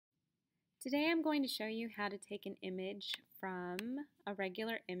Today I'm going to show you how to take an image from a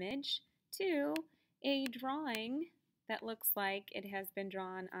regular image to a drawing that looks like it has been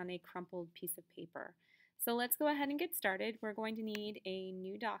drawn on a crumpled piece of paper. So let's go ahead and get started. We're going to need a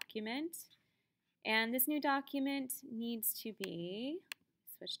new document, and this new document needs to be,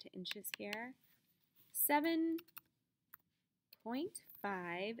 switch to inches here,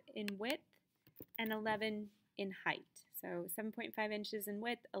 7.5 in width and 11 in height. So 7.5 inches in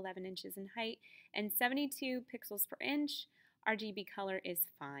width, 11 inches in height, and 72 pixels per inch. RGB color is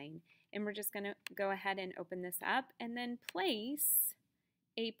fine. And we're just going to go ahead and open this up and then place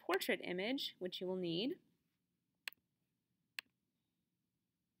a portrait image, which you will need.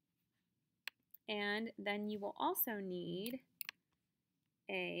 And then you will also need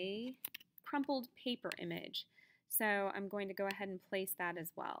a crumpled paper image. So I'm going to go ahead and place that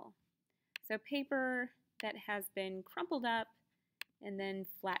as well. So paper that has been crumpled up and then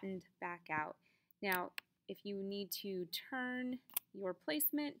flattened back out. Now, if you need to turn your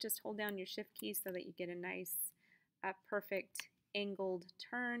placement, just hold down your shift key so that you get a nice, perfect angled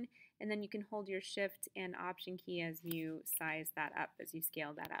turn, and then you can hold your shift and option key as you size that up, as you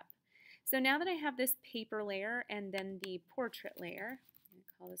scale that up. So now that I have this paper layer and then the portrait layer, I'm going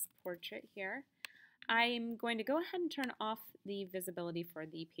to call this portrait here, I'm going to go ahead and turn off the visibility for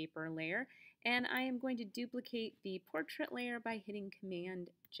the paper layer, and I am going to duplicate the portrait layer by hitting Command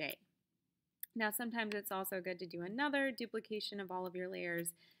J. Now sometimes it's also good to do another duplication of all of your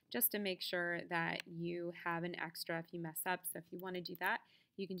layers just to make sure that you have an extra if you mess up. So if you want to do that,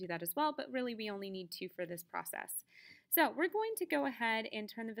 you can do that as well, but really we only need 2 for this process. So we're going to go ahead and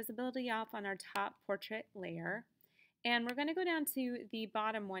turn the visibility off on our top portrait layer. And we're going to go down to the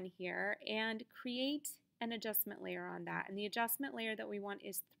bottom one here and create an adjustment layer on that. And the adjustment layer that we want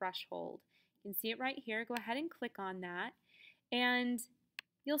is threshold. You can see it right here. Go ahead and click on that. And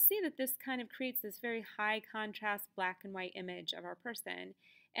you'll see that this kind of creates this very high contrast black and white image of our person.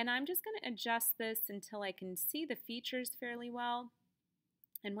 And I'm just going to adjust this until I can see the features fairly well.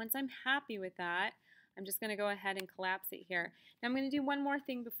 And once I'm happy with that, I'm just going to go ahead and collapse it here. Now I'm going to do one more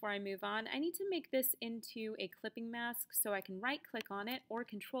thing before I move on. I need to make this into a clipping mask, so I can right click on it or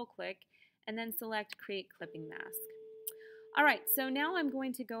control click and then select create clipping mask. Alright, so now I'm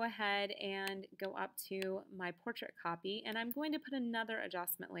going to go ahead and go up to my portrait copy, and I'm going to put another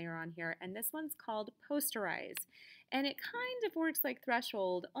adjustment layer on here, and this one's called Posterize. And it kind of works like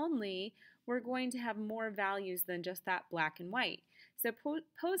Threshold, only we're going to have more values than just that black and white. So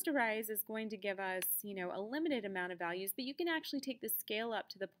Posterize is going to give us, a limited amount of values, but you can actually take the scale up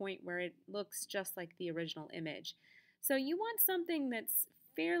to the point where it looks just like the original image. So you want something that's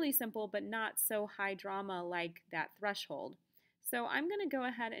fairly simple but not so high drama like that Threshold. So I'm going to go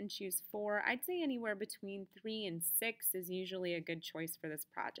ahead and choose 4. I'd say anywhere between 3 and 6 is usually a good choice for this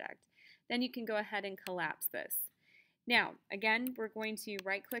project. Then you can go ahead and collapse this. Now, again, we're going to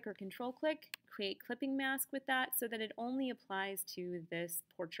right click or control click, create clipping mask with that so that it only applies to this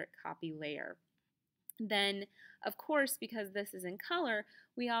portrait copy layer. Then, of course, because this is in color,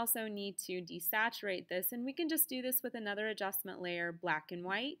 we also need to desaturate this, and we can just do this with another adjustment layer, black and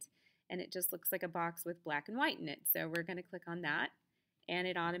white, and it just looks like a box with black and white in it. So we're going to click on that, and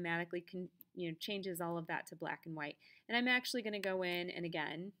it automatically changes all of that to black and white. And I'm actually going to go in and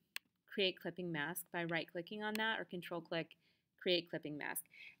again create clipping mask by right-clicking on that or control-click create clipping mask.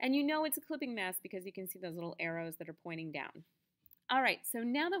 And you know it's a clipping mask because you can see those little arrows that are pointing down. All right, so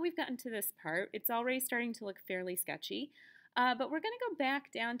now that we've gotten to this part, it's already starting to look fairly sketchy, but we're going to go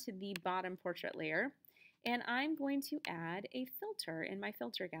back down to the bottom portrait layer, and I'm going to add a filter in my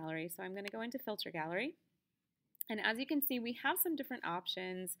filter gallery. So I'm going to go into filter gallery, and as you can see, we have some different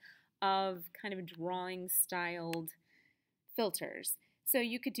options of kind of drawing styled filters. So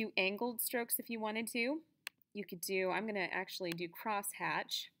you could do angled strokes if you wanted to. You could do, I'm going to actually do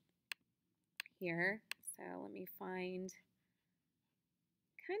crosshatch here. So let me find,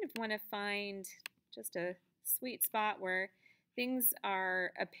 kind of want to find just a sweet spot where things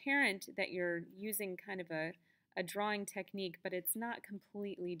are apparent that you're using kind of a drawing technique, but it's not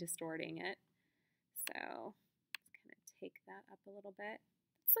completely distorting it. So let's kind of take that up a little bit.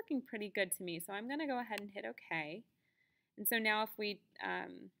 It's looking pretty good to me, so I'm going to go ahead and hit OK. And so now if we,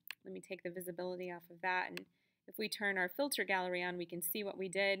 let me take the visibility off of that, and if we turn our filter gallery on, we can see what we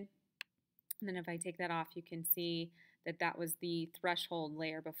did. And then if I take that off, you can see that that was the threshold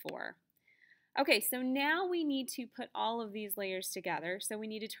layer before. Okay, so now we need to put all of these layers together. So we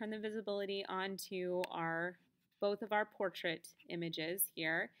need to turn the visibility onto both of our portrait images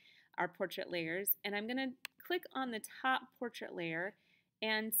here, our portrait layers. And I'm going to click on the top portrait layer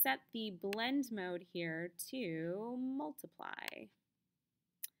and set the blend mode here to multiply.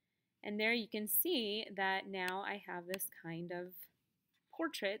 And there you can see that now I have this kind of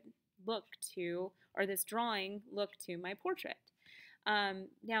portrait look to, or this drawing look to my portrait.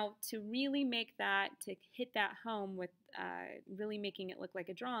 Now, to really make that, to hit that home with really making it look like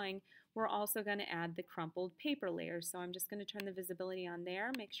a drawing, we're also going to add the crumpled paper layer. So I'm just going to turn the visibility on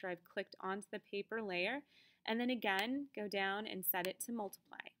there, make sure I've clicked onto the paper layer, and then again, go down and set it to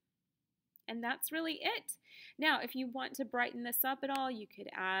multiply. And that's really it. Now, if you want to brighten this up at all, you could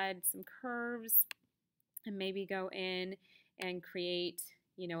add some curves and maybe go in and create,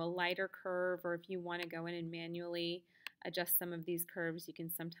 a lighter curve, or if you want to go in and manually adjust some of these curves, you can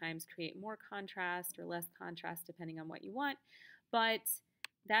sometimes create more contrast or less contrast depending on what you want. But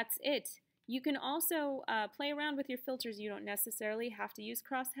that's it. You can also play around with your filters. You don't necessarily have to use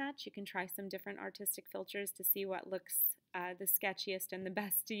crosshatch. You can try some different artistic filters to see what looks the sketchiest and the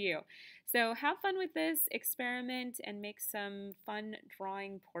best to you. So have fun with this, experiment, and make some fun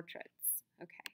drawing portraits. Okay.